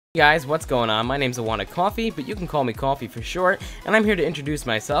Hey guys, what's going on? My name's Awantedcoffee, but you can call me Coffee for short, and I'm here to introduce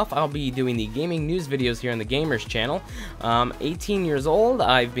myself. I'll be doing the gaming news videos here on the Gamers channel. 18 years old,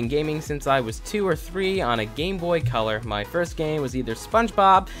 I've been gaming since I was 2 or 3 on a Game Boy Color. My first game was either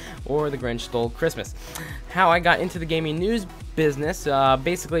SpongeBob or The Grinch Stole Christmas. How I got into the gaming news business,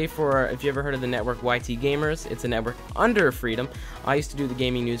 basically for, if you ever heard of the network YT Gamers, it's a network under Freedom. I used to do the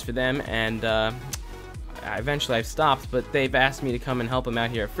gaming news for them, and eventually I've stopped, but they've asked me to come and help them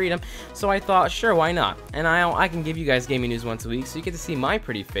out here at Freedom, so I thought, sure, why not? And I can give you guys gaming news once a week, so you get to see my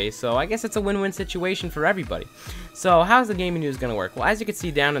pretty face, so I guess it's a win-win situation for everybody. So how's the gaming news going to work? Well, as you can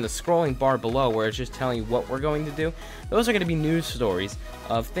see down in the scrolling bar below, where it's just telling you what we're going to do, those are going to be news stories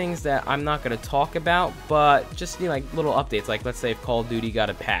of things that I'm not going to talk about, but just, you know, like little updates, like let's say if Call of Duty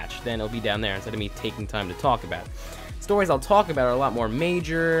got a patch, then it'll be down there instead of me taking time to talk about it. Stories I'll talk about are a lot more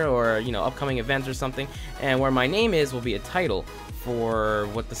major, or, you know, upcoming events or something, and where my name is will be a title for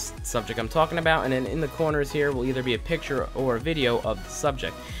what the subject I'm talking about, and then in the corners here will either be a picture or a video of the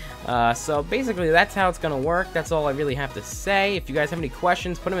subject. So basically that's how it's gonna work. That's all I really have to say. If you guys have any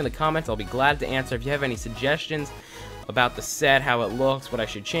questions, put them in the comments. I'll be glad to answer. If you have any suggestions about the set, how it looks, what I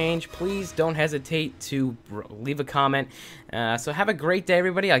should change, please don't hesitate to leave a comment. So have a great day,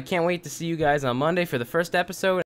 everybody. I can't wait to see you guys on Monday for the first episode.